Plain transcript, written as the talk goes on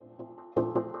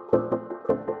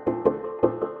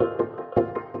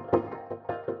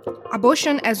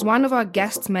Abortion, as one of our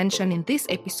guests mentioned in this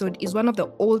episode, is one of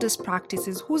the oldest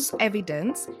practices whose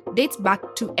evidence dates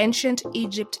back to ancient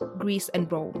Egypt, Greece,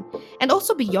 and Rome, and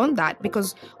also beyond that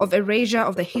because of erasure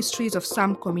of the histories of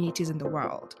some communities in the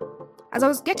world. As I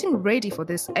was getting ready for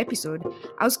this episode,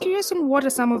 I was curious on what are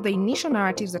some of the initial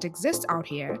narratives that exist out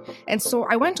here, and so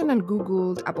I went on and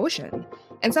Googled abortion.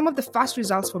 And some of the first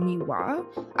results for me were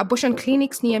abortion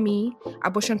clinics near me,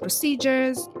 abortion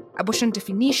procedures, abortion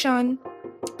definition.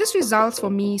 These results for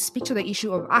me speak to the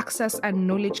issue of access and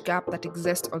knowledge gap that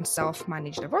exists on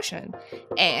self-managed abortion.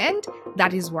 And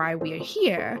that is why we are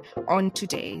here on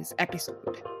today's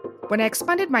episode. When I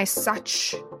expanded my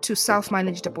search to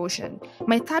self-managed abortion,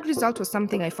 my third result was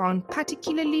something I found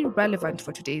particularly relevant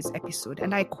for today's episode,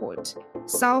 and I quote,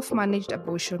 "Self-managed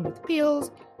abortion with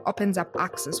pills opens up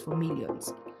access for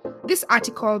millions." This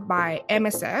article by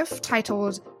MSF,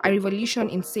 titled "A Revolution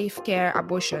in Safe Care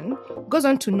Abortion," goes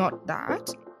on to note that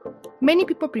many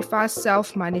people prefer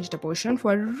self-managed abortion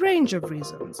for a range of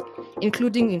reasons,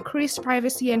 including increased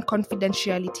privacy and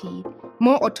confidentiality,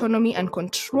 more autonomy and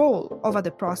control over the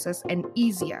process, and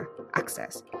easier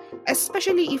access,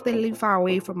 especially if they live far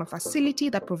away from a facility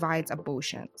that provides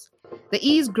abortions. There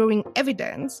is growing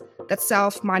evidence that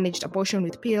self-managed abortion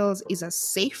with pills is as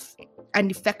safe and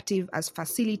effective as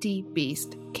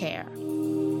facility-based care.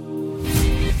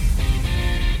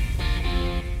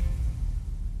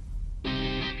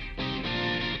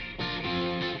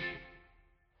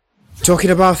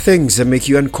 Talking about things that make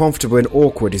you uncomfortable and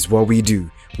awkward is what we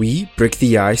do. We break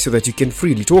the ice so that you can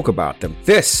freely talk about them.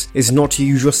 This is Not Your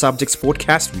Usual Subjects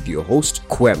podcast with your host,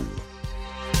 Quem.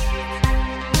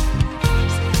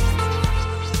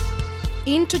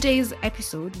 In today's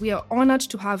episode, we are honored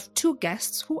to have two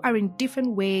guests who are in different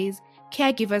ways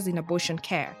caregivers in abortion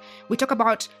care. We talk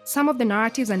about some of the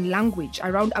narratives and language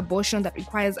around abortion that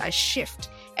requires a shift.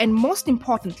 And most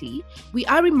importantly, we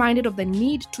are reminded of the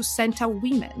need to center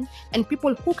women and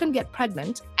people who can get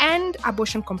pregnant and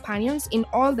abortion companions in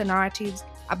all the narratives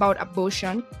about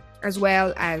abortion, as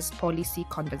well as policy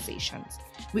conversations.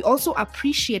 We also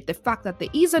appreciate the fact that there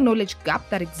is a knowledge gap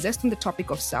that exists in the topic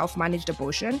of self-managed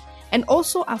abortion, and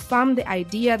also affirm the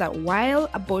idea that while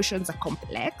abortions are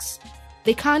complex,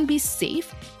 they can be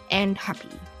safe and happy.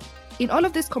 In all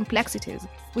of these complexities,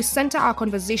 we center our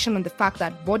conversation on the fact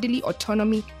that bodily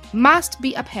autonomy must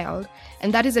be upheld,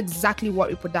 and that is exactly what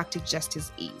reproductive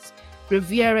justice is: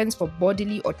 reverence for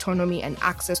bodily autonomy and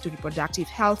access to reproductive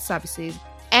health services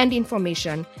and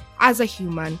information as a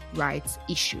human rights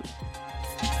issue.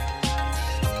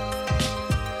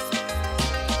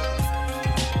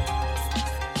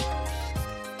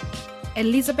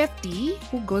 Elizabeth D.,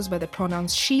 who goes by the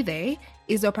pronouns she, they,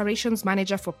 is the operations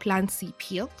manager for Plan C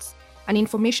Pills, an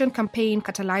information campaign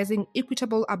catalyzing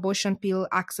equitable abortion pill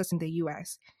access in the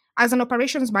US. As an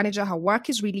operations manager, her work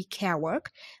is really care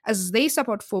work, as they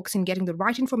support folks in getting the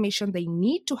right information they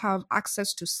need to have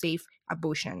access to safe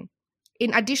abortion.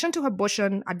 In addition to her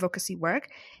abortion advocacy work,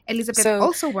 Elizabeth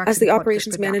also works as the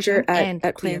operations manager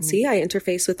at Plan C. I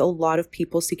interface with a lot of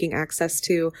people seeking access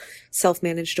to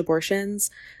self-managed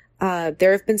abortions.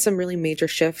 There have been some really major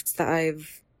shifts that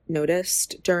I've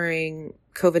noticed during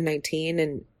COVID-19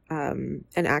 and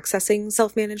accessing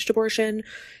self-managed abortion.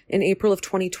 In April of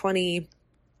 2020,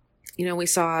 we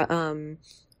saw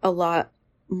a lot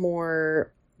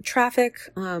more traffic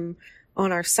on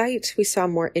our site. We saw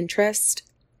more interest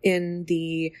in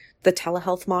the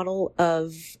telehealth model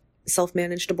of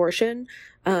self-managed abortion.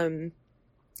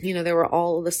 There were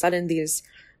all of a sudden these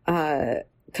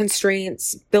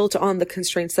constraints built on the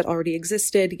constraints that already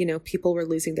existed. People were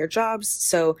losing their jobs,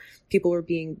 so people were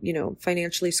being,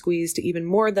 financially squeezed even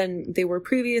more than they were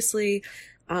previously.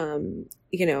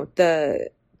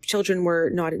 The children were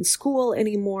not in school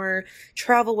anymore.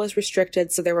 Travel was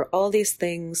restricted. So there were all these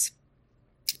things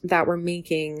that were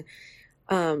making,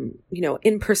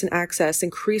 in-person access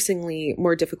increasingly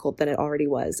more difficult than it already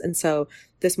was. And so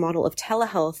this model of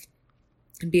telehealth,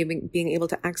 being able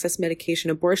to access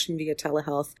medication abortion via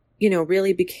telehealth,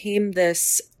 really became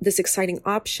this exciting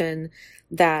option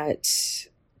that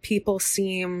people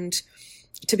seemed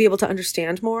to be able to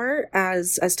understand more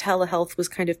as telehealth was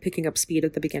kind of picking up speed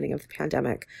at the beginning of the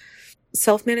pandemic.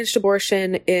 Self-managed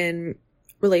abortion in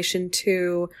relation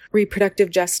to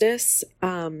reproductive justice,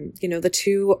 the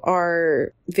two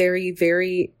are very,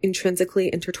 very intrinsically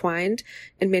intertwined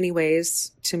in many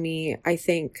ways. To me, I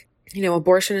think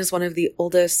abortion is one of the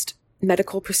oldest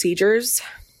medical procedures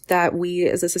that we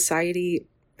as a society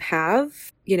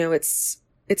have.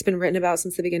 It's been written about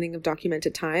since the beginning of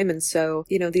documented time. And so,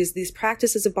 these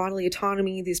practices of bodily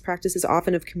autonomy, these practices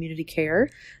often of community care,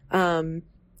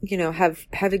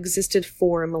 have existed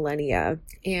for millennia.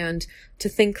 And to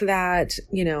think that,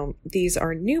 these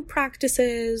are new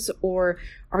practices or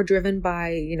are driven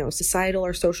by, societal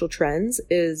or social trends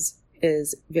is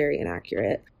very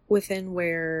inaccurate. Within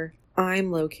where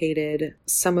I'm located,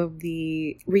 some of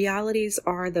the realities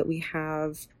are that we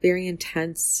have very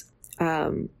intense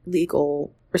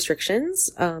legal restrictions,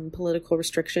 political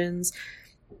restrictions.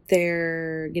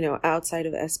 They're, outside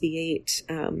of SB 8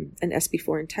 and SB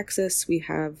 4 in Texas, we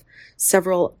have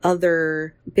several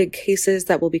other big cases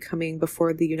that will be coming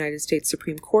before the United States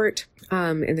Supreme Court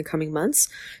in the coming months,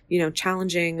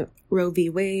 challenging Roe v.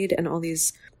 Wade and all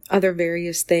these other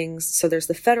various things. So there's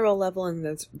the federal level and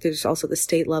there's also the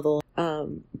state level.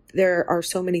 There are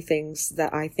so many things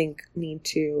that I think need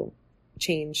to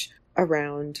change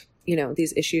around,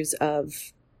 these issues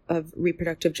of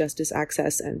reproductive justice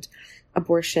access and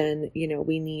abortion.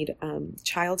 We need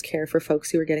childcare for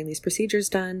folks who are getting these procedures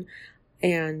done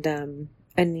and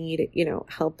need,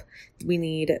 help. We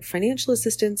need financial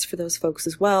assistance for those folks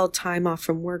as well, time off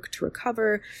from work to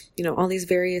recover, all these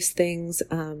various things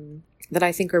that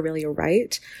I think are really a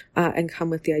right and come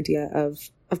with the idea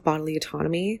of bodily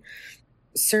autonomy.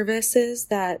 Services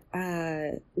that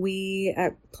we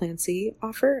at Plan C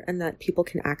offer and that people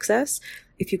can access.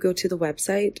 If you go to the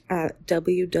website at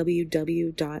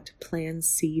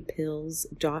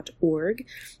www.plancpills.org,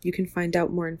 you can find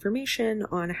out more information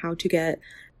on how to get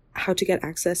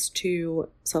access to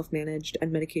self-managed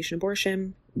and medication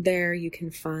abortion. There you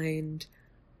can find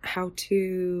how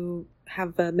to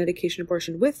have a medication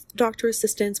abortion with doctor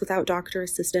assistance, without doctor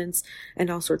assistance, and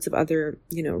all sorts of other,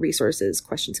 resources,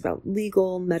 questions about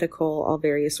legal, medical, all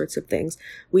various sorts of things.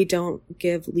 We don't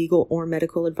give legal or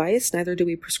medical advice. Neither do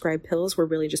we prescribe pills. We're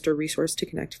really just a resource to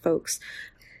connect folks.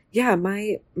 Yeah,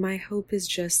 my hope is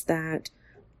just that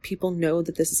people know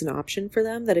that this is an option for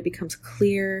them, that it becomes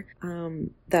clear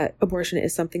that abortion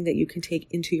is something that you can take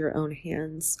into your own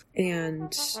hands,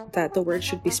 and that the word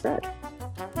should be spread.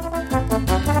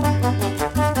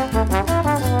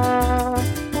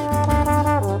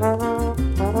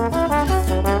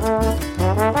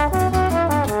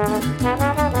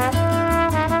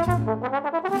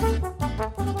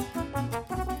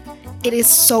 It is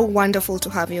so wonderful to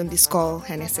have you on this call,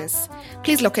 Genesis.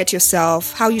 Please locate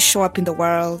yourself, how you show up in the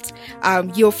world,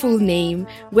 your full name,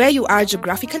 where you are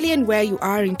geographically, and where you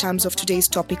are in terms of today's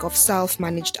topic of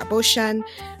self-managed abortion,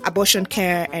 abortion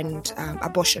care, and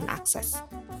abortion access.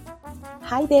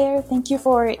 Hi there. Thank you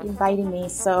for inviting me.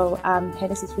 So I'm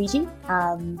Genesis Rigi.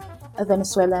 I'm a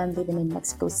Venezuelan living in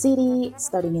Mexico City,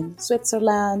 studying in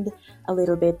Switzerland, a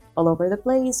little bit all over the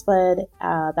place, but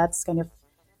that's kind of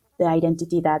the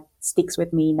identity that sticks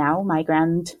with me now,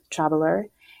 migrant traveler.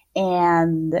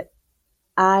 And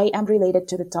I am related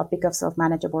to the topic of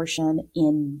self-managed abortion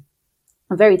in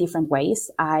very different ways.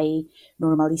 I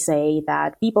normally say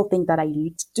that people think that I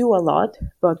do a lot,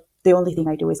 but the only thing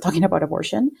I do is talking about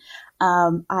abortion.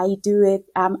 I do it,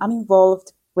 I'm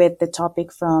involved with the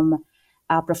topic from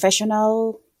a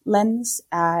professional lens.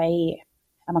 I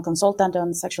am a consultant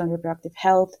on sexual and reproductive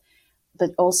health,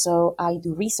 but also I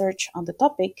do research on the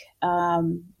topic.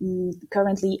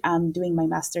 Currently, I'm doing my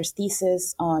master's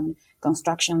thesis on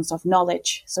constructions of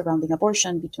knowledge surrounding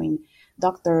abortion between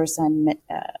doctors and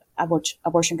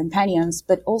abortion companions,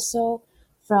 but also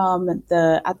from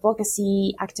the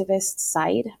advocacy activist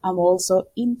side, I'm also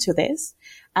into this.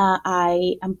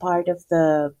 I am part of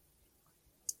the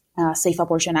Safe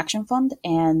Abortion Action Fund,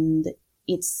 and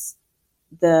it's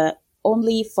the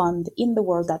only fund in the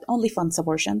world that only funds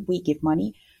abortion. We give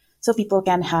money so people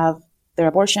can have their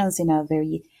abortions in a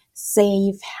very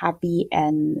safe, happy,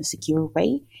 and secure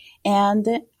way. And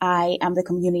I am the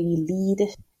community lead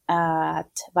at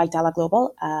Vitala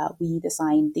Global. We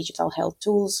design digital health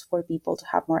tools for people to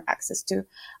have more access to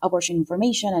abortion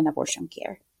information and abortion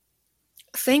care.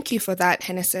 Thank you for that,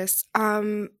 Genesis.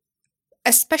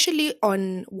 Especially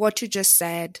on what you just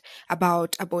said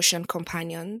about abortion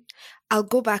companion, I'll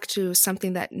go back to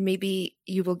something that maybe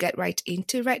you will get right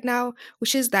into right now,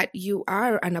 which is that you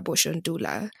are an abortion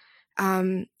doula.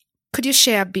 Could you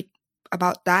share a bit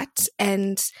about that?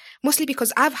 And mostly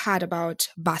because I've heard about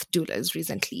birth doulas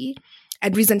recently,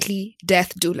 and recently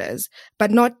death doulas,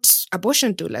 but not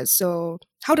abortion doulas. So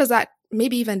how does that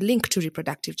maybe even link to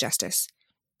reproductive justice?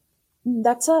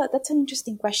 That's an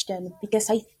interesting question,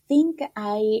 because I think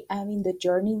I am in the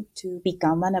journey to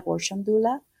become an abortion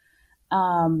doula.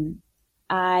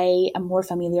 I am more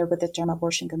familiar with the term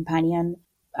abortion companion.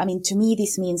 I mean, to me,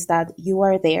 this means that you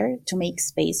are there to make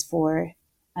space for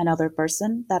another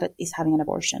person that is having an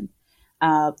abortion,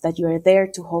 that you are there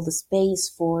to hold the space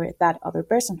for that other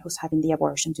person who's having the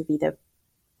abortion to be the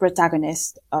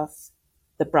protagonist of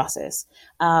the process.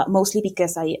 Mostly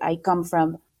because I come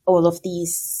from all of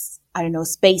these,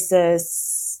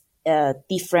 spaces,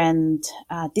 different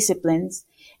disciplines.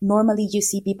 Normally you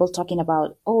see people talking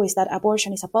about, is that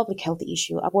abortion is a public health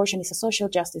issue. Abortion is a social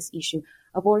justice issue.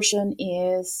 Abortion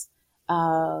is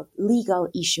a legal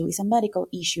issue, is a medical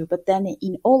issue. But then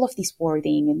in all of this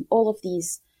wording and all of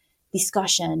this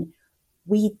discussion,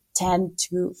 we tend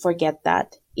to forget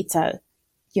that it's a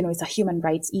human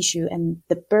rights issue, and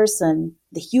the person,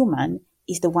 the human,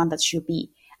 is the one that should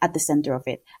be at the center of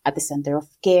it, at the center of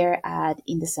care,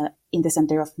 in the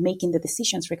center of making the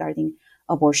decisions regarding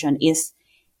abortion. Is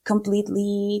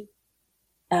completely,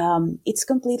 it's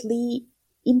completely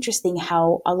interesting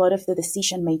how a lot of the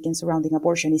decision making surrounding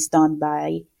abortion is done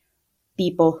by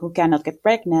people who cannot get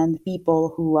pregnant,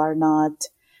 people who are not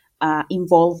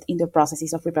involved in the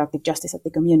processes of reproductive justice at the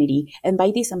community. And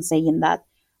by this, I'm saying that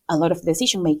a lot of the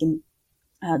decision making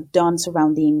done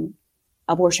surrounding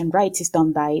abortion rights is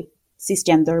done by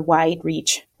cisgender, white,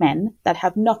 rich men that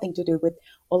have nothing to do with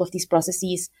all of these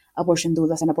processes abortion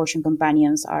doulas and abortion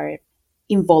companions are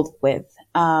involved with.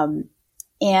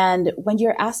 And when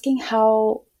you're asking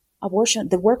how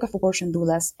the work of abortion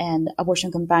doulas and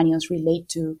abortion companions relate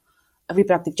to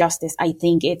reproductive justice, I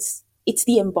think it's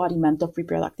the embodiment of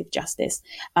reproductive justice.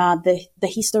 The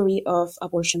history of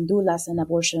abortion doulas and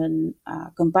abortion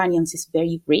companions is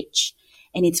very rich,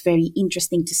 and it's very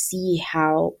interesting to see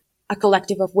how a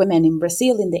collective of women in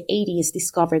Brazil in the 80s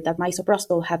discovered that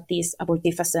misoprostol had this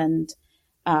abortifacient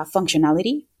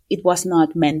functionality. It was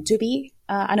not meant to be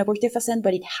an abortifacient,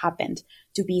 but it happened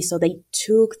to be. So they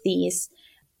took this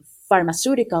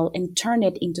pharmaceutical and turned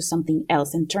it into something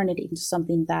else, and turned it into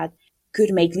something that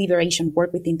could make liberation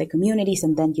work within the communities.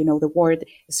 And then, the word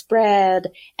spread,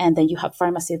 and then you have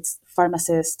pharmacists,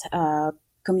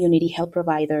 community health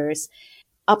providers,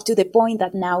 up to the point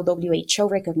that now WHO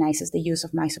recognizes the use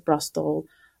of misoprostol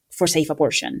for safe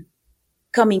abortion,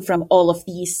 coming from all of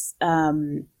these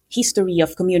history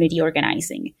of community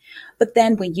organizing. But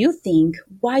then when you think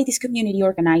why this community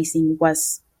organizing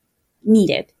was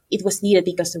needed, it was needed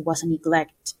because there was a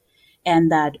neglect,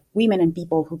 and that women and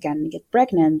people who can get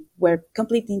pregnant were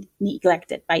completely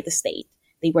neglected by the state.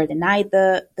 They were denied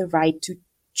the right to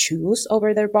choose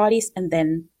over their bodies, and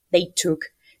then they took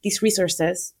these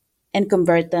resources and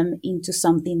convert them into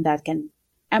something that can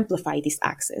amplify this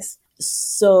access.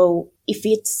 So if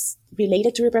it's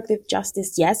related to reproductive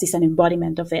justice, yes, it's an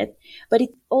embodiment of it, but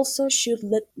it also should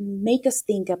make us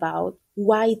think about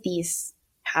why this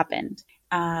happened.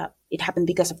 It happened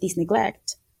because of this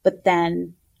neglect, but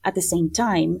then at the same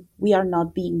time, we are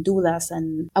not being doulas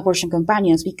and abortion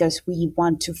companions because we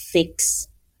want to fix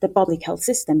the public health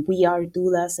system. We are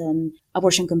doulas and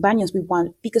abortion companions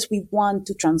because we want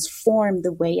to transform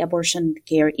the way abortion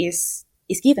care is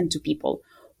given to people.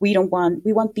 We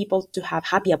want people to have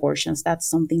happy abortions. That's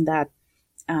something that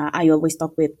I always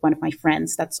talk with one of my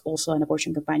friends that's also an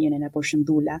abortion companion and abortion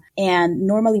doula. And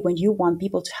normally when you want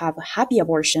people to have happy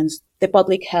abortions, the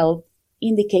public health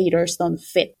indicators don't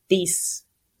fit this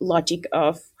logic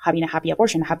of having a happy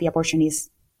abortion. A happy abortion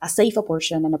is a safe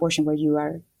abortion, an abortion where you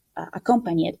are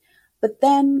accompanied. But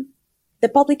then the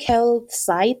public health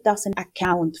side doesn't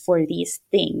account for these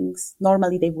things.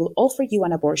 Normally they will offer you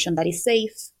an abortion that is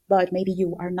safe, but maybe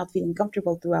you are not feeling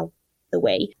comfortable throughout the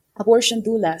way. Abortion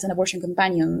doulas and abortion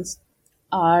companions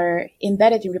are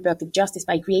embedded in reproductive justice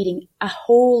by creating a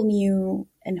whole new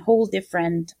and whole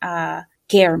different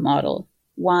care model.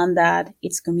 One that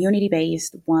is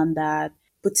community-based, one that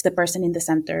puts the person in the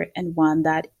center, and one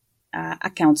that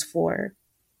accounts for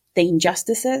the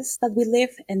injustices that we live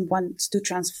and wants to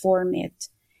transform it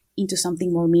into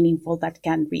something more meaningful that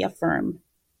can reaffirm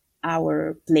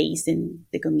our place in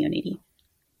the community.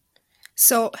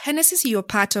 So, Genesis, you're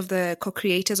part of the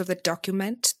co-creators of the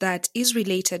document that is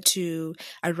related to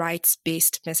a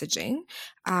rights-based messaging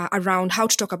around how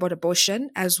to talk about abortion,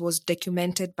 as was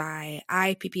documented by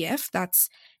IPPF, that's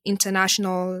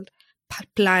International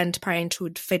Planned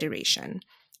Parenthood Federation.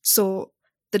 So,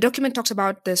 the document talks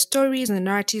about the stories and the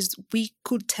narratives we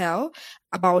could tell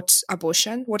about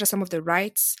abortion. What are some of the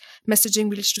rights messaging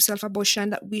related to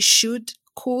self-abortion that we should,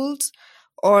 could,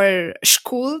 or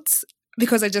should,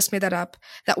 because I just made that up,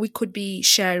 that we could be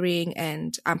sharing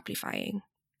and amplifying?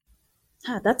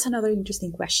 That's another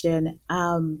interesting question.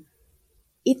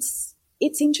 It's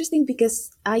interesting because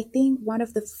I think one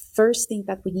of the first things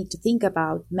that we need to think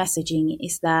about messaging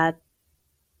is that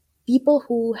people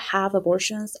who have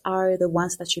abortions are the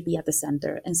ones that should be at the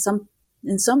center. And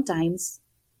sometimes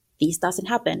this doesn't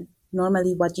happen.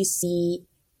 Normally what you see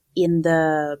in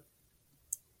the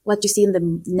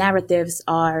narratives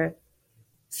are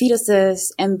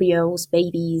fetuses, embryos,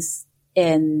 babies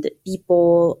and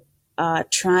people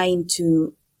trying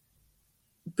to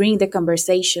bring the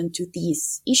conversation to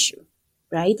this issue,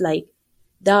 right? Like,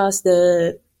 does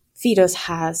the fetus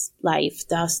has life?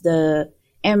 Does the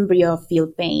embryo feel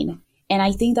pain? And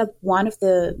I think that one of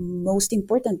the most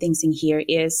important things in here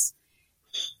is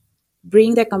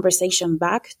bring the conversation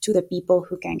back to the people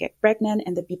who can get pregnant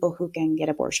and the people who can get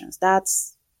abortions.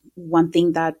 That's one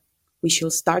thing that we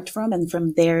should start from, and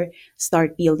from there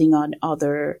start building on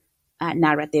other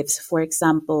narratives. For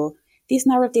example, this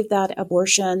narrative that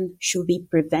abortion should be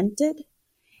prevented.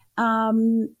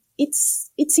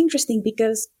 It's interesting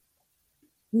because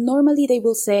normally they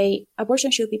will say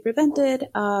abortion should be prevented.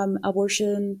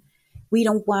 Abortion, we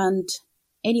don't want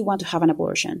anyone to have an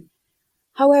abortion.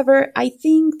 However, I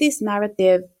think this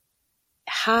narrative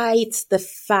hides the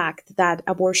fact that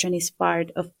abortion is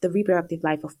part of the reproductive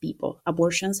life of people.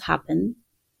 Abortions happen,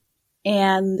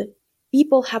 and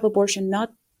people have abortions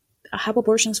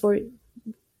for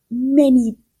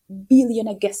many billion,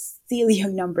 I guess,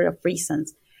 zillion number of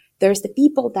reasons. There's the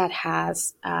people that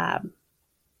has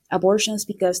abortions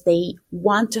because they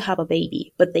want to have a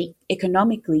baby, but they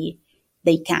economically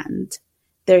they can't.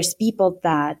 There's people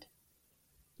that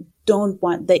don't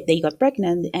want, they got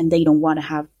pregnant and they don't want to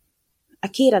have a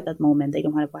kid at that moment. They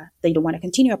don't want to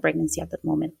continue a pregnancy at that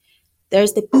moment.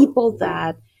 There's the people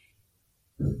that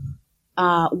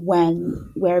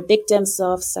when were victims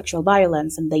of sexual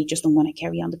violence and they just don't want to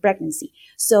carry on the pregnancy.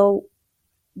 So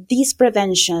this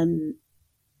prevention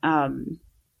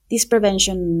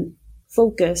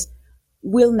focus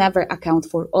will never account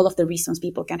for all of the reasons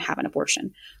people can have an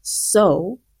abortion.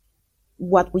 So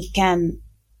what we can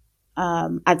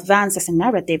advance as a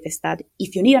narrative is that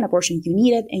if you need an abortion, you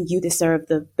need it and you deserve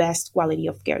the best quality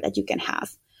of care that you can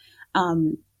have.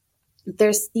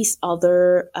 There's this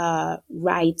other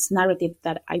rights narrative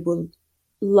that I would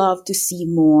love to see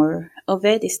more of.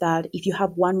 It is that if you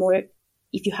have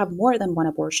more than one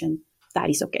abortion, that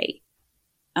is okay.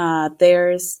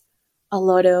 There's a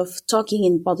lot of talking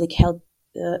in public health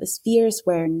spheres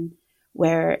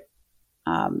where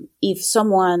if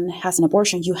someone has an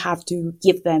abortion, you have to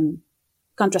give them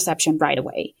contraception right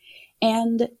away.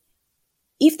 And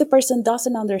if the person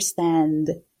doesn't understand,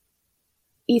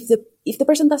 if the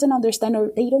person doesn't understand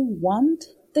or they don't want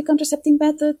the contraceptive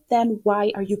method, then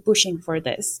why are you pushing for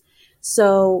this?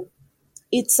 So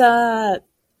it's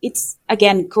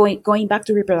again going back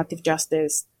to reproductive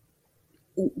justice.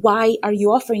 Why are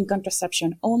you offering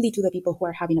contraception only to the people who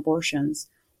are having abortions?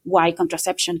 Why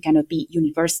contraception cannot be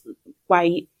universal?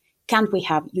 Why can't we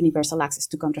have universal access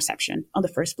to contraception on the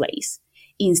first place,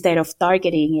 instead of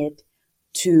targeting it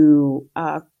to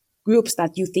groups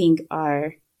that you think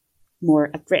are more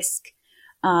at risk?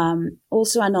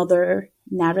 Also, another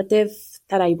narrative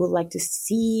that I would like to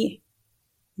see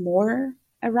more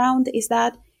around is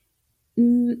that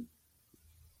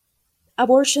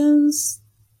abortions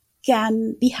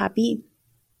can be happy,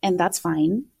 and that's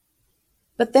fine.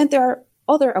 But then there are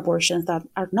other abortions that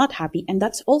are not happy, and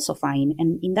that's also fine.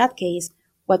 And in that case,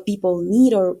 what people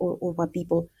need or what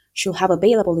people should have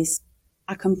available is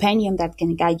a companion that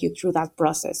can guide you through that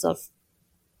process of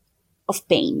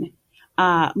pain.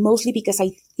 Mostly because I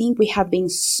think we have been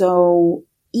so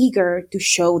eager to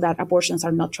show that abortions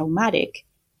are not traumatic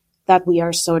that we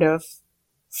are sort of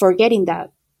forgetting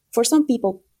that for some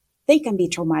people, they can be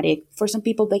traumatic. For some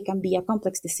people, they can be a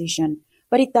complex decision,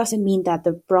 but it doesn't mean that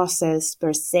the process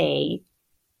per se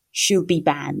should be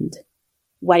banned.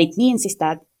 What it means is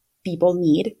that people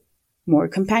need more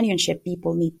companionship.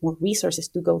 People need more resources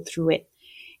to go through it.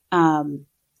 And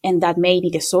that maybe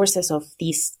the sources of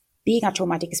these being a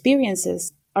traumatic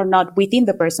experiences are not within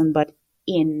the person, but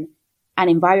in an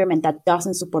environment that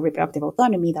doesn't support reproductive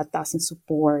autonomy, that doesn't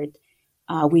support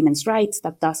women's rights,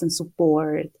 that doesn't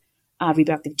support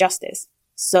reproductive justice.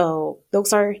 So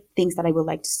those are things that I would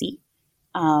like to see.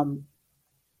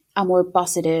 A more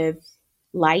positive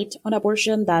light on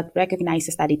abortion that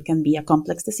recognizes that it can be a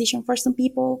complex decision for some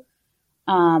people.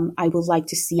 I would like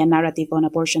to see a narrative on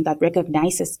abortion that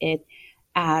recognizes it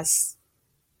as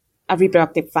a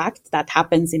reproductive fact that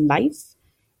happens in life,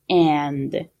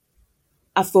 and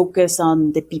a focus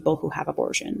on the people who have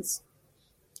abortions.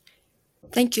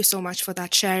 Thank you so much for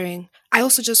that sharing. I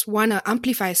also just want to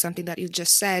amplify something that you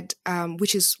just said,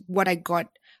 which is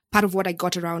part of what I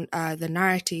got around the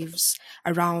narratives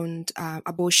around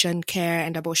abortion care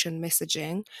and abortion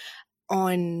messaging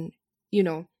on,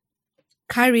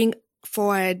 carrying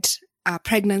forward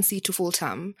pregnancy to full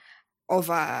term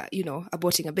over,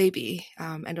 aborting a baby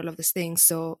and all of these things.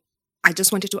 So I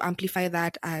just wanted to amplify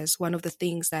that as one of the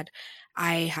things that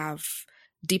I have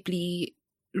deeply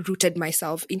rooted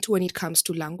myself into when it comes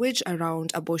to language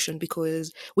around abortion,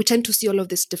 because we tend to see all of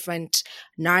these different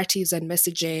narratives and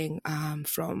messaging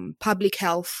from public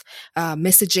health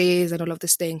messages and all of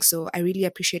these things. So I really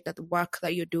appreciate that the work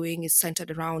that you're doing is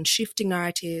centered around shifting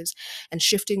narratives and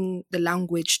shifting the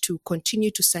language to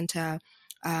continue to center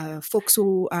folks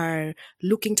who are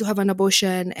looking to have an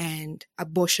abortion and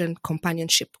abortion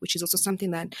companionship, which is also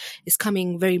something that is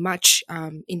coming very much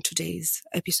in today's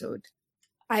episode.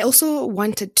 I also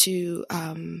wanted to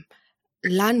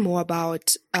learn more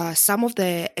about some of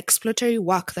the exploratory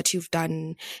work that you've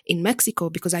done in Mexico,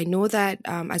 because I know that,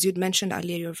 as you'd mentioned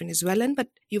earlier, you're Venezuelan, but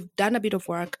you've done a bit of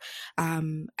work,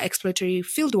 exploratory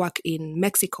field work in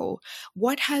Mexico.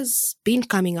 What has been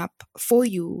coming up for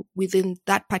you within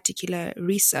that particular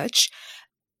research,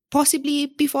 possibly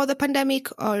before the pandemic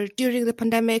or during the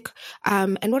pandemic?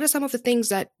 And what are some of the things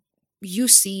that you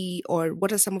see, or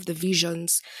what are some of the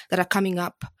visions that are coming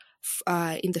up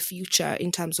in the future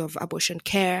in terms of abortion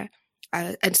care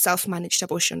and self-managed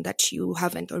abortion that you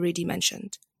haven't already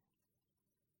mentioned?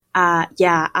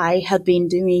 I have been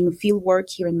doing field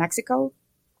work here in Mexico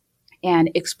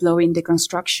and exploring the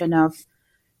construction of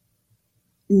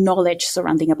knowledge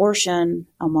surrounding abortion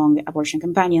among abortion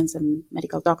companions and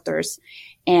medical doctors.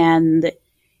 And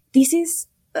this is,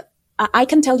 I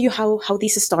can tell you how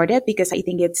this started, because I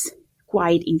think it's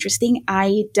quite interesting.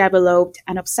 I developed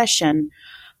an obsession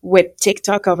with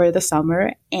TikTok over the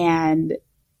summer, and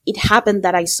it happened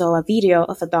that I saw a video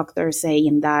of a doctor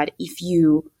saying that if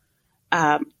you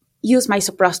use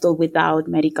misoprostol without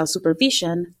medical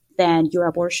supervision, then your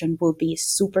abortion will be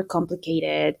super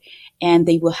complicated and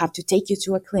they will have to take you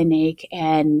to a clinic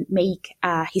and make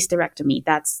a hysterectomy.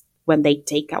 That's when they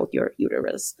take out your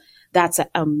uterus. That's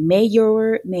a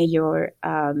major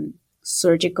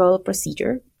surgical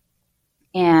procedure.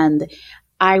 And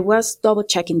I was double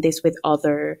checking this with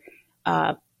other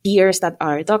peers that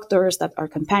are doctors, that are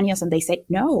companions, and they said,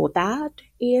 no, that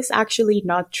is actually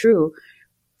not true.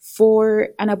 For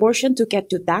an abortion to get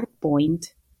to that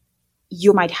point,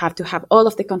 you might have to have all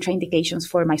of the contraindications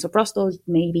for misoprostol.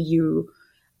 Maybe you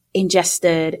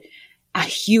ingested a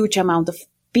huge amount of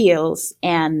pills,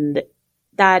 and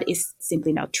that is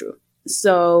simply not true.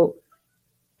 So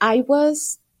I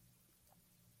was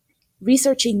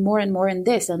researching more and more in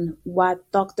this and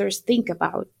what doctors think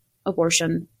about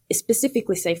abortion,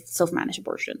 specifically self-managed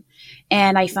abortion.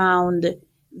 And I found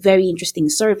very interesting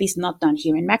surveys, not done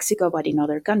here in Mexico, but in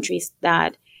other countries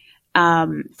that,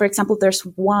 for example, there's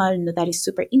one that is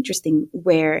super interesting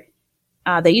where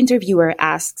the interviewer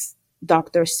asks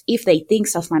doctors if they think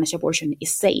self-managed abortion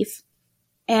is safe.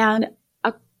 And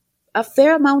a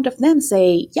fair amount of them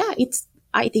say, yeah,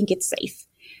 I think it's safe.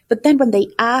 But then when they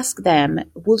ask them,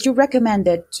 would you recommend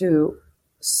it to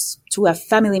a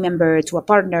family member, to a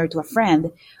partner, to a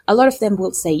friend, a lot of them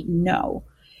will say no.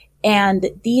 And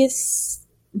this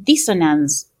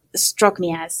dissonance struck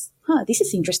me as, this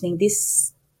is interesting.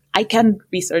 I can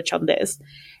research on this.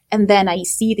 And then I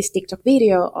see this TikTok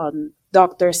video on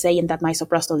doctors saying that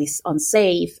misoprostol is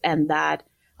unsafe, and that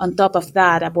on top of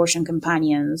that, abortion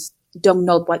companions don't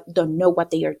know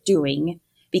what they are doing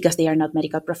because they are not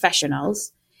medical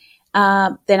professionals.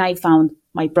 Then I found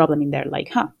my problem in there,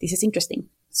 like, this is interesting.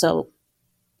 So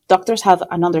doctors have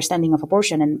an understanding of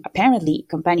abortion, and apparently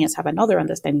companions have another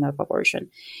understanding of abortion.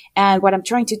 And what I'm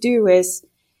trying to do is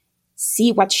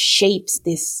see what shapes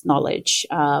this knowledge,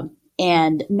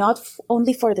 and not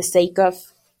only for the sake of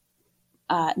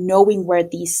knowing where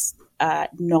this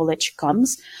knowledge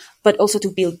comes, but also to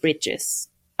build bridges.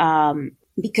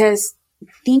 Because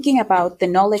thinking about the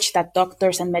knowledge that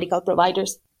doctors and medical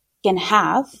providers can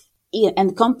have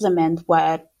and complement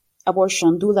what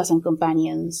abortion doulas and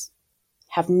companions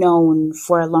have known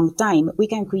for a long time, we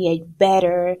can create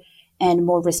better and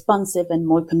more responsive and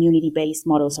more community-based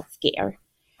models of care.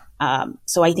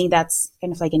 So I think that's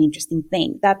kind of like an interesting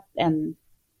thing.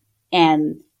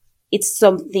 And it's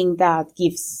something that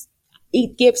gives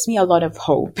me a lot of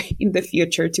hope in the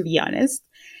future, to be honest,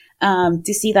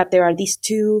 to see that there are these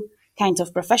two kinds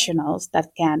of professionals that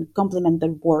can complement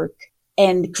their work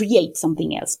and create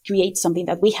something else, create something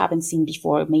that we haven't seen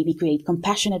before, maybe create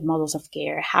compassionate models of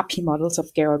care, happy models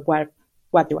of care, or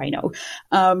what do I know?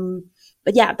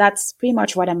 But yeah, that's pretty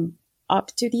much what I'm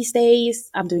up to these days.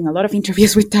 I'm doing a lot of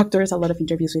interviews with doctors, a lot of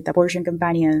interviews with abortion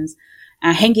companions,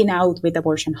 hanging out with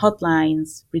abortion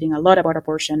hotlines, reading a lot about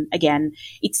abortion. Again,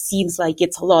 it seems like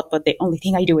it's a lot, but the only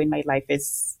thing I do in my life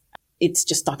is it's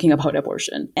just talking about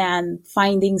abortion. And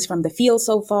findings from the field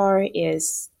so far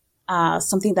is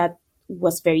something that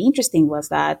was very interesting was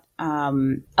that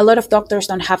a lot of doctors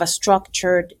don't have a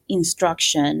structured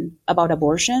instruction about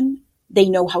abortion they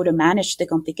know how to manage the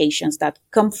complications that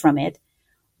come from it.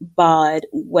 But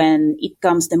when it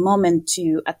comes the moment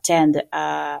to attend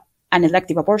an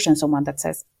elective abortion, someone that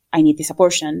says, I need this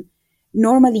abortion,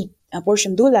 normally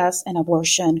abortion doulas and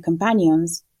abortion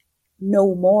companions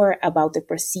know more about the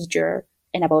procedure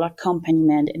and about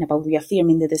accompaniment and about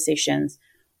reaffirming the decisions,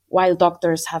 while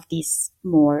doctors have this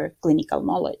more clinical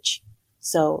knowledge.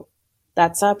 So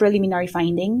that's a preliminary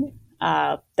finding.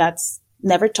 That's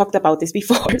never talked about this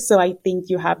before. So I think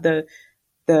you have the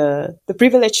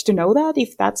privilege to know that,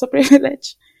 if that's a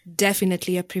privilege.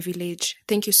 Definitely a privilege.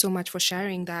 Thank you so much for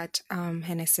sharing that,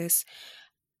 Genesis.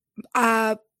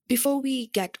 Before we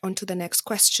get on to the next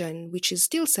question, which is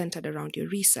still centered around your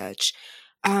research,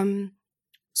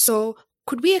 so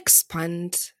could we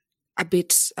expand a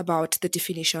bit about the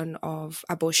definition of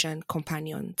abortion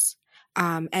companions?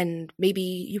 And maybe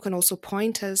you can also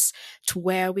point us to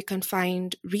where we can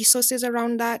find resources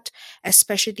around that,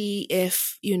 especially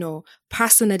if,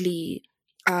 personally,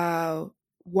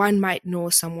 one might know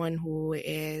someone who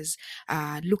is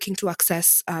looking to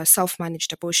access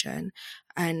self-managed abortion,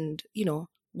 and,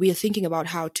 we are thinking about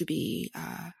how to be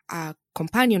a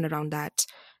companion around that.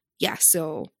 Yeah,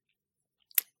 so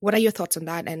what are your thoughts on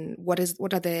that, and what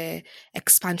are the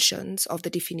expansions of the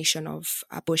definition of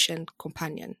abortion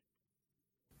companion?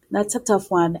 That's a tough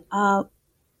one.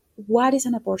 What is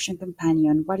an abortion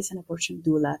companion? What is an abortion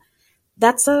doula?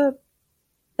 That's a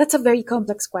very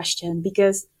complex question,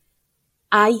 because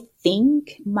I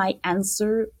think my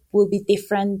answer will be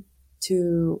different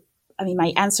to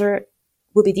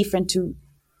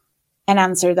an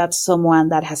answer that someone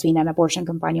that has been an abortion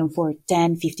companion for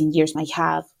 10, 15 years might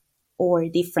have, or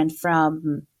different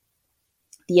from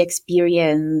the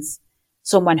experience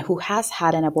someone who has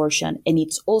had an abortion and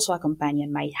it's also a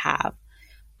companion might have.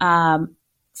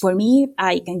 For me,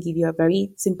 I can give you a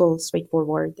very simple,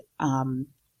 straightforward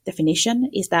definition.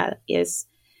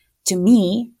 To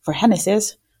me, for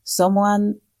Genesis,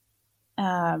 an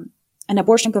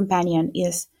abortion companion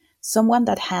is someone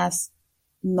that has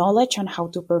knowledge on how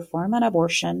to perform an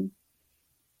abortion,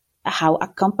 how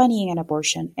accompanying an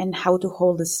abortion, and how to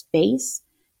hold the space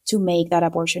to make that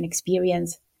abortion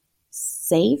experience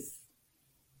safe,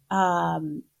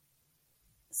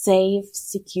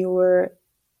 secure,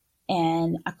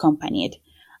 and accompanied.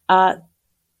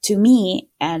 To me,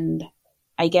 and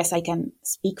I guess I can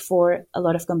speak for a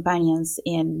lot of companions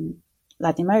in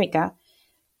Latin America,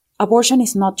 abortion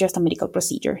is not just a medical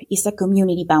procedure. It's a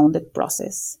community-bounded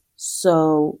process.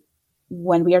 So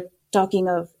when we are talking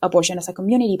of abortion as a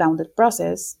community-bounded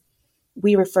process,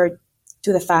 we refer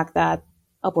to the fact that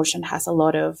abortion has a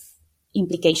lot of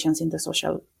implications in the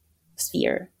social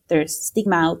sphere. There's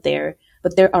stigma out there,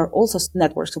 but there are also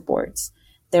network supports.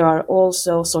 There are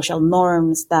also social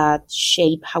norms that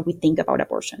shape how we think about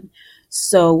abortion.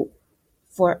 So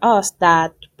for us,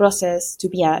 that process to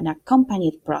be an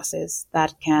accompanied process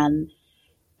that can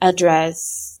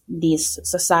address these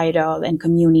societal and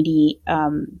community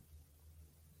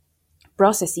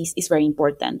processes is very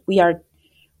important. We are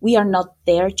not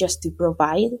there just to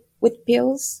provide with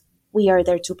pills. We are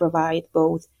there to provide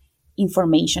both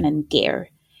information and care.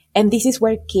 And this is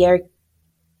where care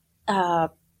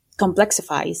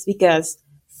complexifies, because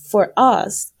for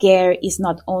us, care is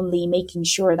not only making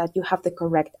sure that you have the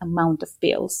correct amount of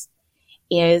pills,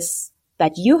 is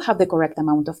that you have the correct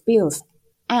amount of pills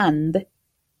and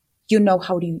you know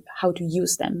how to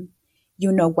use them.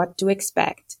 You know what to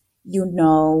expect. You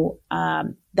know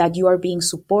that you are being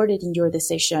supported in your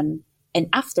decision, and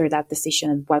after that decision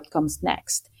and what comes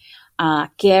next.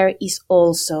 Care is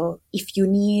also, if you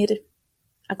need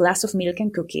a glass of milk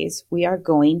and cookies, we are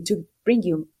going to bring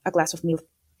you a glass of milk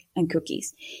and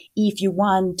cookies. If you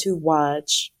want to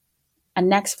watch a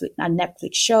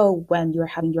Netflix show when you're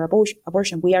having your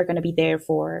abortion, we are going to be there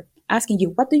for asking you,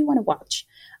 what do you want to watch?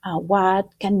 What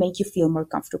can make you feel more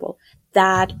comfortable?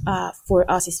 That for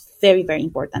us is very, very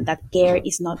important. That care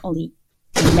is not only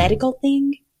a medical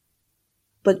thing,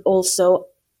 but also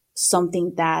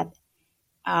something that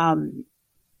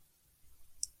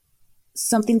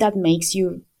makes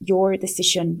your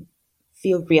decision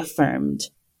feel reaffirmed.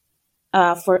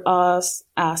 For us,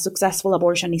 a successful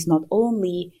abortion is not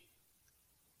only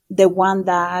the one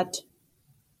that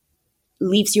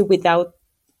leaves you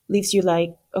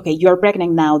like, okay, you're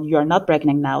pregnant now, you're not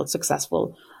pregnant now, it's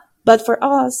successful. But for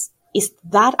us, it's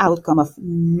that outcome of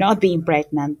not being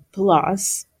pregnant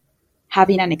plus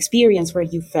having an experience where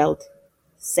you felt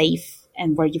safe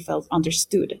and where you felt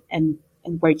understood and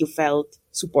where you felt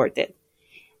supported.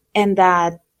 And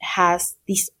that has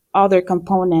this other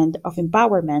component of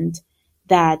empowerment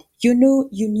that you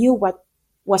knew what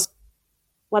was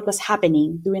what was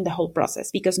happening during the whole process.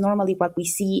 Because normally what we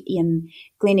see in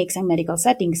clinics and medical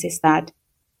settings is that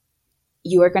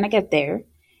you are going to get there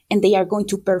and they are going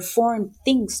to perform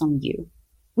things on you.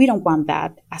 We don't want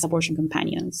that as abortion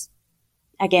companions.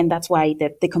 Again, that's why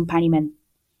the accompaniment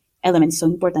element is so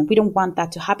important. We don't want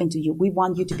that to happen to you. We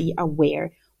want you to be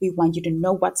aware. We want you to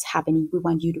know what's happening. We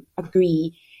want you to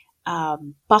agree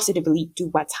positively to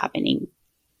what's happening.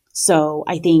 So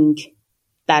I think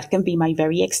that can be my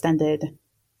very extended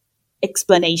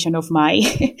explanation of my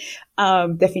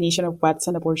definition of what's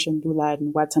an abortion doula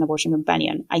and what's an abortion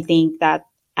companion. I think that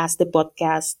as the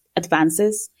podcast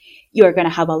advances, you are going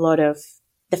to have a lot of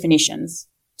definitions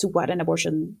to what an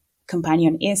abortion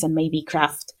companion is, and maybe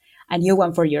craft a new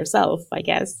one for yourself, I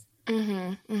guess.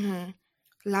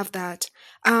 Love that.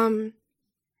 I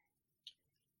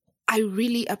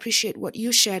really appreciate what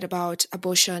you shared about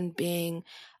abortion being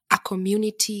a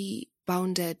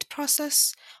community-bounded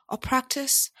process or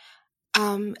practice,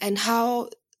 and how,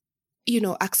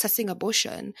 accessing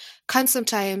abortion can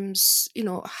sometimes,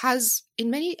 has in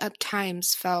many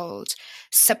times felt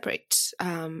separate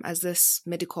as this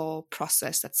medical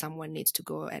process that someone needs to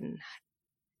go and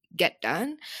get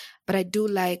done. But I do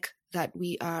like that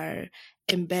we are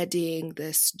embedding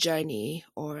this journey,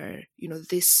 or,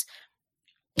 this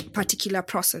particular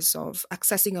process of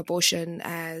accessing abortion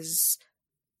as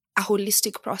a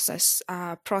holistic process,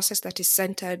 a process that is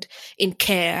centered in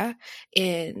care.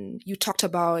 You talked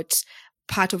about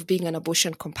part of being an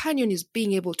abortion companion is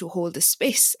being able to hold the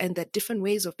space, and there are different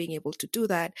ways of being able to do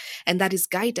that. And that is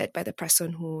guided by the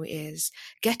person who is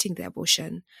getting the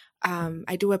abortion.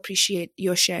 I do appreciate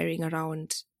your sharing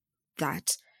around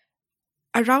that.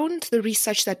 Around the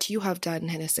research that you have done,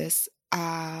 Genesis,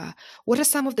 what are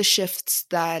some of the shifts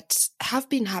that have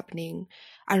been happening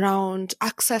around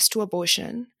access to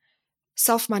abortion,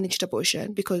 self-managed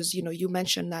abortion? Because, you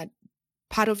mentioned that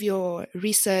part of your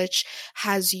research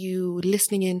has you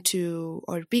listening into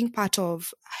or being part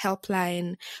of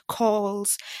helpline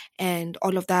calls and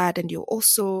all of that. And you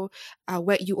also,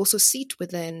 where you also sit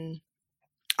within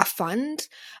a fund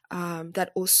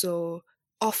that also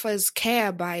offers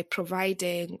care by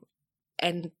providing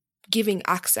and giving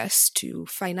access to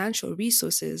financial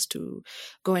resources to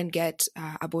go and get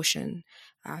abortion,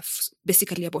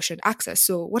 basically abortion access.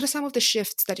 So what are some of the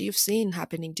shifts that you've seen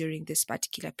happening during this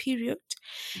particular period?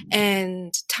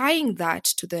 And tying that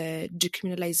to the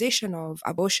decriminalization of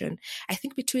abortion, I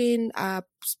think between a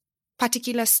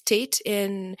particular state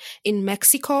in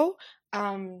Mexico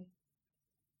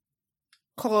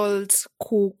called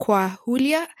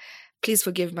Coahuila. Please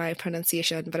forgive my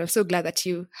pronunciation, but I'm so glad that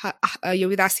you're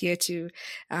with us here to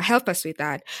help us with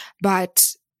that.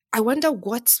 But I wonder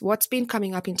what's been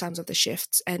coming up in terms of the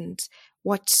shifts, and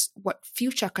what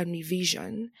future can we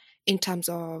vision in terms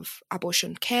of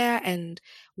abortion care, and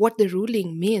what the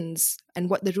ruling means, and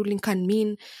what the ruling can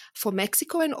mean for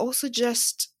Mexico, and also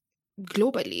just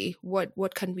globally.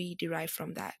 What can we derive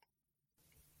from that?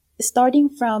 Starting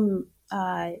from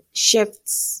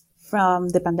shifts from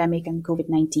the pandemic and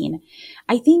COVID-19.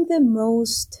 I think the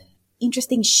most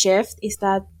interesting shift is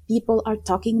that people are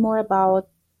talking more about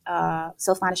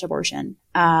self-managed abortion.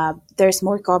 There's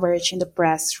more coverage in the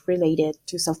press related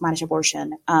to self-managed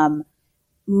abortion.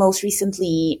 Most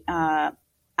recently,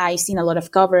 I've seen a lot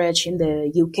of coverage in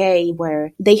the UK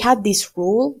where they had this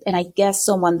rule, and I guess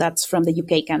someone that's from the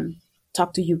UK can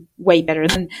talk to you way better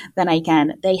than I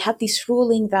can. They had this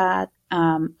ruling that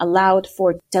allowed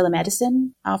for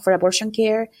telemedicine for abortion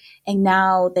care. And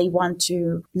now they want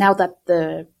to, now that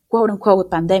the quote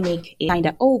unquote pandemic is kind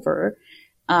of over,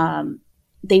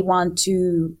 they want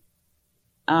to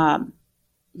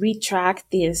retract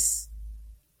these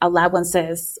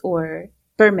allowances or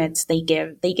permits they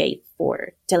gave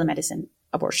for telemedicine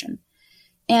abortion.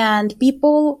 And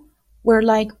people were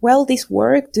like, well, this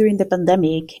worked during the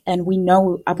pandemic and we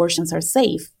know abortions are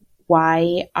safe.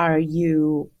 Why are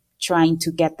you trying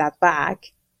to get that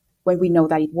back when we know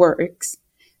that it works?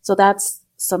 So that's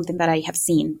something that I have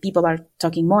seen. People are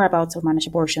talking more about self-managed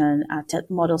abortion,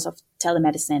 models of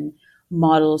telemedicine,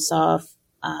 models of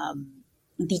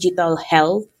digital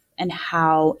health, and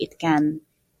how it can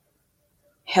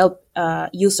help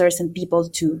users and people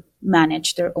to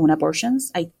manage their own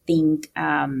abortions. I think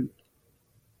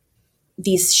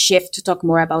this shift to talk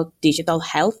more about digital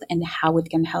health and how it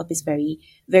can help is very,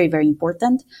 very, very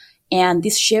important. And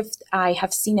this shift, I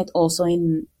have seen it also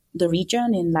in the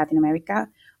region in Latin America,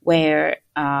 where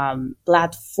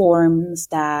platforms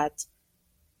that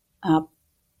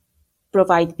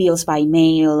provide pills by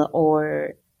mail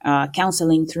or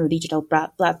counseling through digital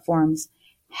platforms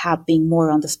have been more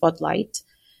on the spotlight.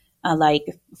 like,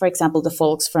 for example, the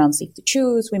folks from Safe to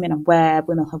Choose, Women on Web,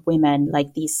 Women Help Women,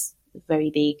 like these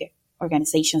very big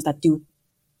organizations that do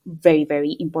very,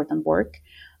 very important work.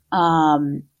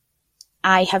 I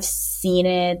have seen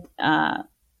it,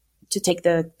 to take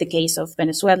the case of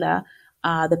Venezuela.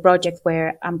 The project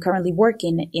where I'm currently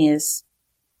working is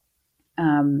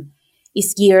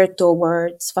geared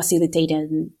towards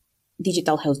facilitating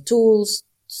digital health tools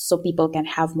so people can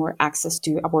have more access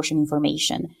to abortion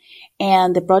information.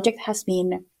 And the project has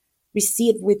been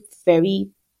received with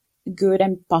very good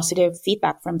and positive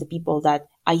feedback from the people that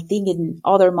I think in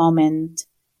other moments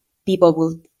people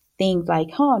will think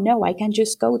like, oh no, I can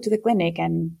just go to the clinic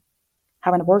and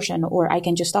have an abortion, or I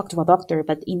can just talk to a doctor.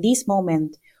 But in this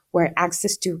moment where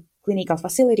access to clinical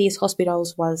facilities,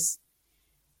 hospitals was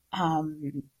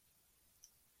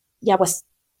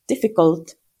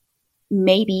difficult,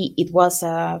 maybe it was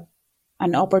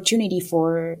an opportunity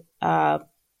for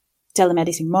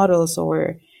telemedicine models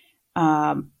or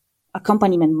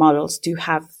accompaniment models to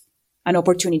have an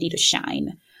opportunity to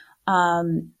shine.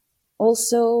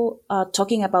 Also,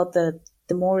 talking about the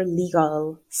more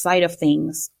legal side of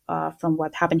things from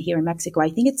what happened here in Mexico, I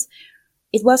think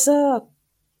it was a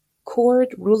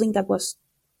court ruling that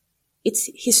it's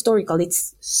historical.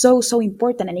 It's so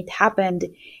important. And it happened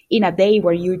in a day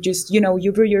where you just,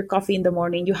 you brew your coffee in the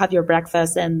morning, you have your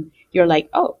breakfast, and you're like,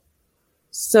 oh,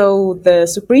 so the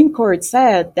Supreme Court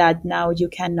said that now you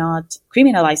cannot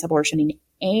criminalize abortion in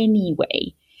any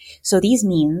way. So this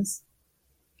means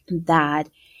that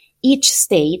each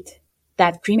state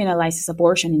that criminalizes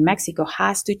abortion in Mexico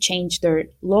has to change their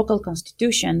local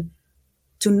constitution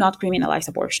to not criminalize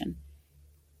abortion.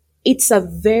 It's a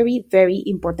very, very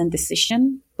important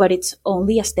decision, but it's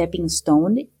only a stepping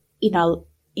stone in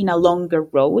a longer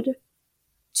road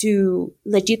to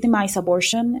legitimize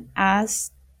abortion as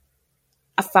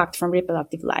a fact from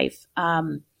reproductive life.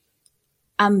 I'm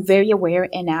very aware,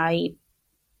 and I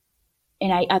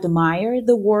admire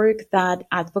the work that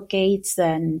advocates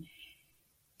and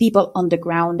people on the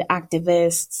ground,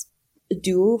 activists,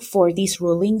 do for these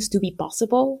rulings to be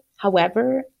possible.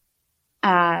 However,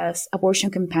 as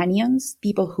abortion companions,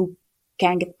 people who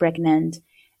can get pregnant,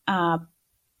 and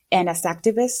as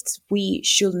activists, we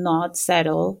should not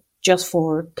settle just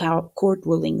for court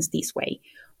rulings this way.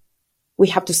 We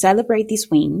have to celebrate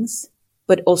these wins,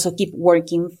 but also keep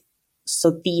working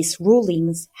so these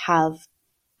rulings have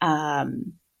a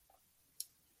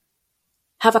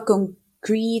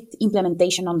concrete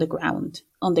implementation on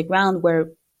the ground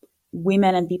where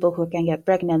women and people who can get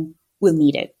pregnant will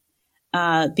need it.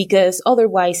 Because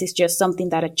otherwise it's just something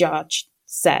that a judge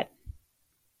said,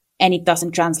 and it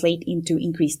doesn't translate into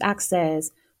increased access,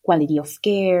 quality of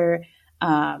care,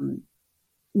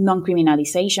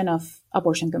 non-criminalization of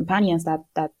abortion companions.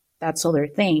 That's other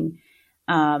thing.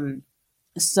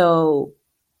 So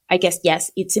I guess,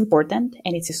 yes, it's important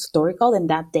and it's historical. And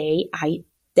that day I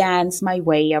danced my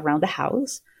way around the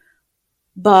house,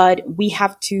 but we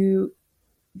have to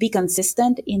be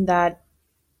consistent in that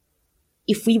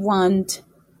if we want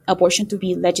abortion to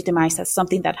be legitimized as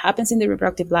something that happens in the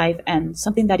reproductive life and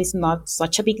something that is not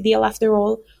such a big deal after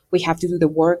all, we have to do the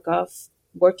work of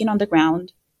working on the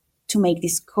ground to make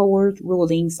these court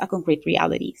rulings a concrete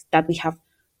reality, that we have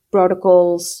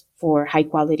protocols for high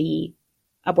quality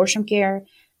abortion care,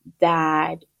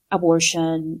 that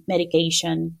abortion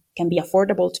medication can be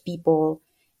affordable to people,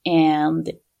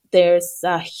 and there's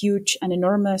a huge and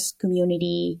enormous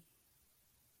community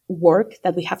work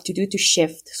that we have to do to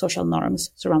shift social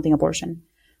norms surrounding abortion.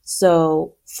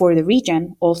 So for the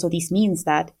region, also this means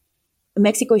that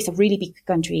Mexico is a really big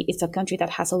country. It's a country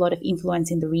that has a lot of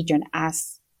influence in the region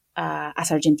as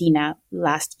Argentina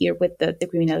last year with the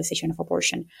criminalization of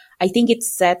abortion. I think it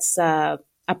sets a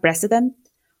precedent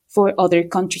for other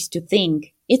countries to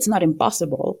think it's not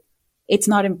impossible. It's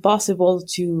not impossible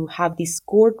to have these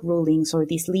court rulings or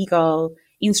these legal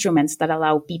instruments that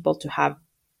allow people to have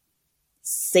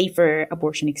safer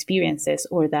abortion experiences,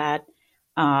 or that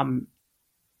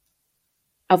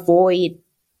avoid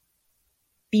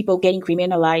people getting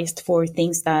criminalized for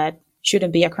things that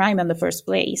shouldn't be a crime in the first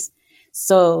place.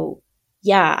 So,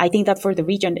 yeah, I think that for the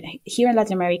region, here in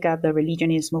Latin America, the religion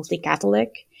is mostly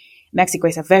Catholic. Mexico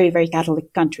is a very, very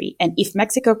Catholic country. And if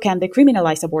Mexico can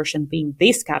decriminalize abortion being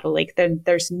this Catholic, then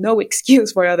there's no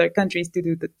excuse for other countries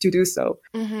to do so.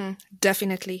 Mm-hmm,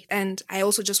 definitely. And I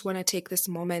also just want to take this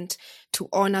moment to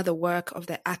honor the work of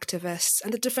the activists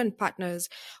and the different partners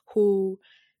who,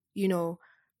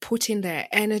 put in their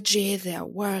energy, their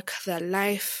work, their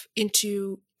life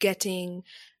into getting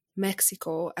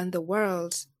Mexico and the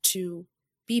world to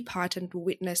be part and to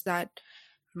witness that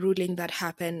ruling that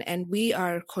happened, and we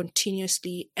are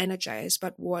continuously energized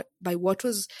by what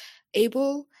was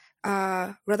able,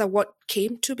 what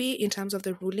came to be in terms of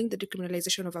the ruling, the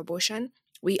decriminalization of abortion.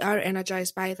 We are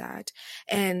energized by that.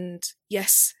 And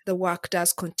yes, the work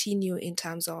does continue in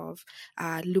terms of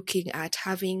looking at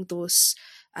having those,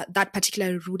 that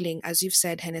particular ruling, as you've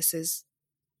said, Hennessy's,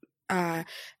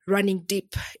 running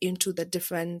deep into the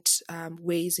different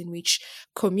ways in which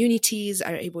communities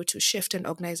are able to shift and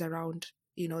organize around,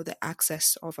 the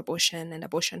access of abortion and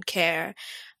abortion care.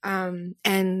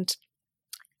 And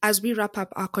as we wrap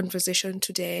up our conversation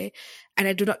today, and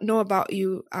I do not know about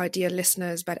you, our dear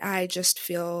listeners, but I just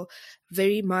feel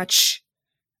very much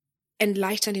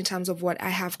enlightened in terms of what I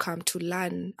have come to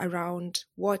learn around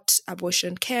what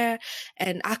abortion care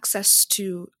and access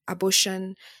to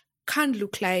abortion can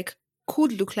look like,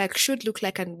 could look like, should look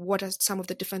like, and what are some of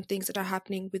the different things that are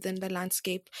happening within the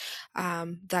landscape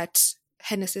that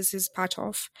Hennessy's is part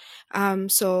of.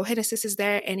 So Hennessy's, is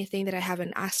there anything that I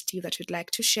haven't asked you that you'd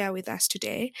like to share with us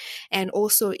today? And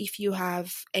also, if you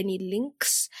have any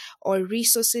links or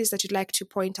resources that you'd like to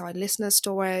point our listeners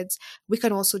towards, we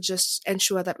can also just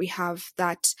ensure that we have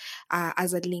that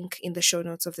as a link in the show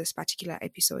notes of this particular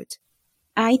episode.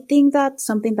 I think that's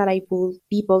something that I want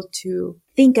people to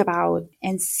think about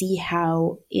and see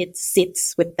how it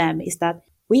sits with them, is that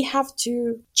we have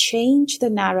to change the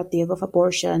narrative of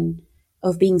abortion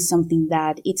of being something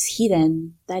that it's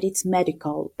hidden, that it's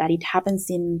medical, that it happens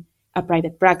in a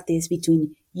private practice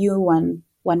between you and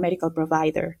one medical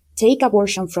provider. Take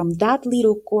abortion from that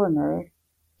little corner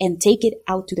and take it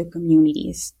out to the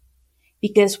communities.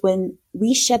 Because when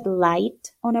we shed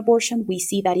light on abortion, we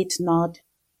see that it's not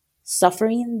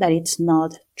suffering, that it's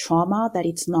not trauma, that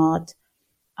it's not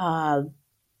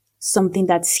something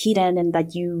that's hidden and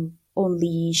that you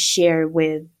only share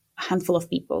with a handful of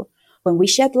people. When we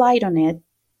shed light on it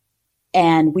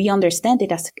and we understand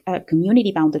it as a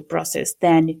community-bounded process,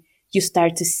 then you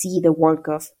start to see the work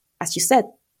of, as you said,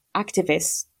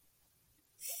 activists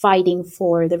fighting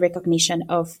for the recognition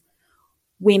of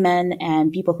women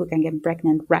and people who can get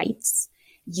pregnant rights.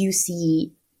 You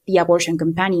see the abortion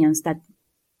companions that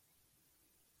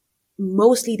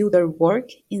mostly do their work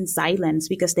in silence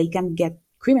because they can get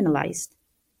criminalized.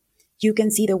 You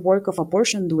can see the work of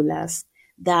abortion doulas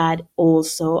that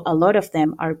also, a lot of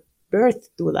them are birth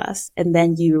doulas. And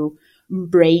then you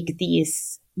break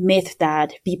this myth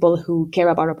that people who care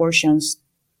about abortions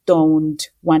don't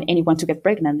want anyone to get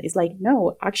pregnant. It's like,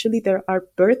 no, actually there are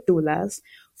birth doulas,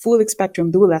 full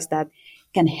spectrum doulas that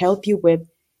can help you with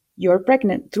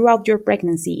throughout your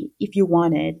pregnancy, if you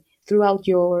want it, throughout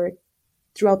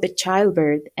the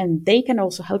childbirth, and they can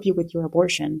also help you with your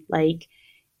abortion. Like,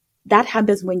 that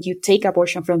happens when you take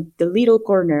abortion from the little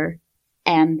corner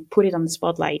and put it on the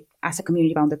spotlight as a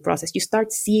community-bounded process. You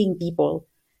start seeing people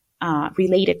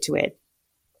related to it.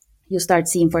 You start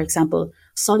seeing, for example,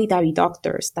 solitary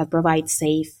doctors that provide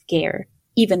safe care,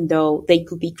 even though they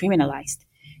could be criminalized.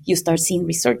 You start seeing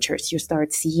researchers. You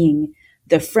start seeing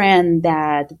the friend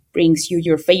that brings you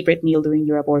your favorite meal during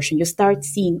your abortion. You start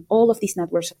seeing all of these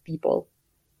networks of people.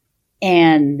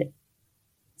 And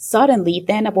suddenly,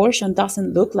 then abortion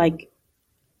doesn't look like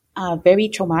a very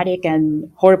traumatic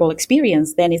and horrible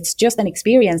experience. Then it's just an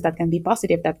experience that can be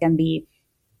positive, that can be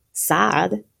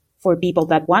sad for people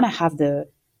that want to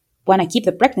keep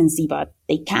the pregnancy, but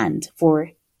they can't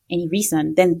for any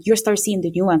reason. Then you start seeing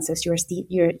the nuances.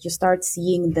 You start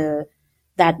seeing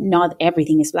that not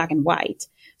everything is black and white.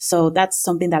 So that's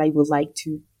something that I would like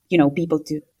to, people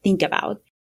to think about.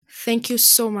 Thank you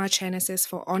so much, Hennessy's,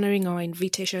 for honoring our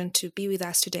invitation to be with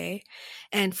us today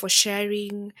and for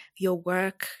sharing your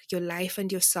work, your life,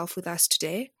 and yourself with us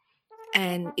today.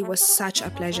 And it was such a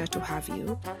pleasure to have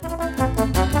you.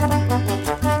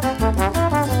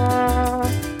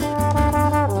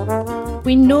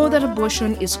 We know that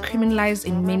abortion is criminalized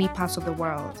in many parts of the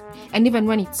world. And even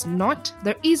when it's not,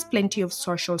 there is plenty of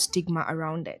social stigma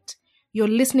around it. You're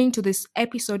listening to this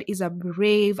episode is a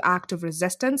brave act of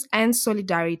resistance and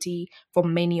solidarity for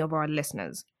many of our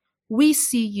listeners. We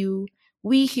see you,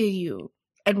 we hear you,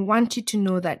 and want you to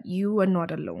know that you are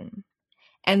not alone.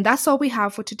 And that's all we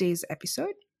have for today's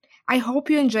episode. I hope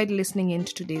you enjoyed listening in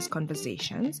to today's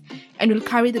conversations and will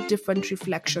carry the different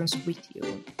reflections with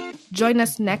you. Join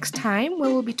us next time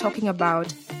where we'll be talking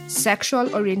about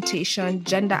sexual orientation,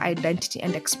 gender identity,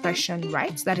 and expression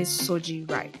rights, that is SOGI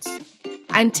rights.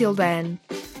 Until then,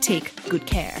 take good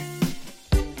care.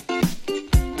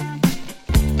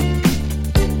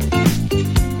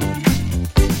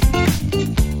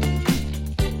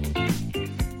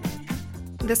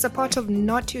 The support of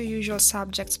Not Your Usual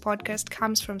Subjects podcast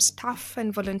comes from staff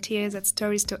and volunteers at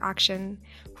Stories to Action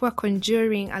who are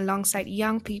conjuring alongside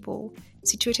young people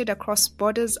situated across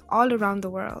borders all around the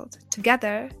world.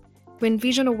 Together, we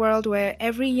envision a world where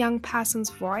every young person's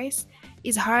voice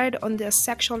is heard on their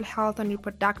sexual health and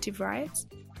reproductive rights,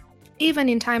 even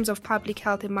in times of public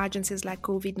health emergencies like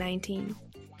COVID-19.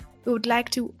 We would like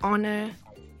to honor,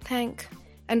 thank,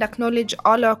 and acknowledge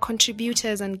all our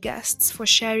contributors and guests for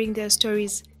sharing their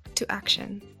stories to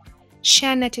action.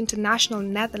 ShareNet International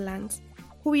Netherlands,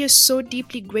 who we are so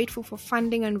deeply grateful for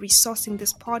funding and resourcing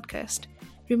this podcast,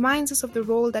 reminds us of the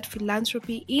role that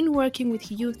philanthropy in working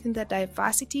with youth in their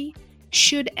diversity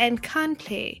should and can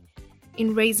play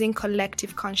in raising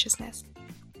collective consciousness.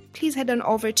 Please head on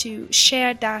over to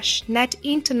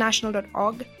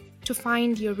share-netinternational.org to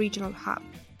find your regional hub.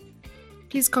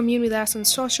 Please commune with us on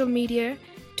social media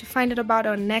to find out about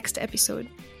our next episode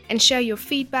and share your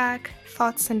feedback,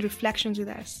 thoughts, and reflections with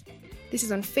us. This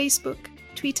is on Facebook,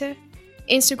 Twitter,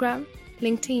 Instagram,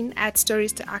 LinkedIn at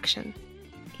Stories to Action.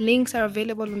 Links are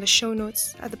available on the show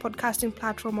notes at the podcasting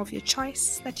platform of your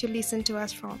choice that you listen to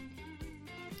us from.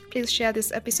 Please share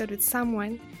this episode with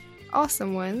someone or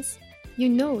someone's you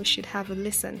know should have a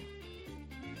listen.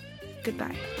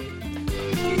 Goodbye.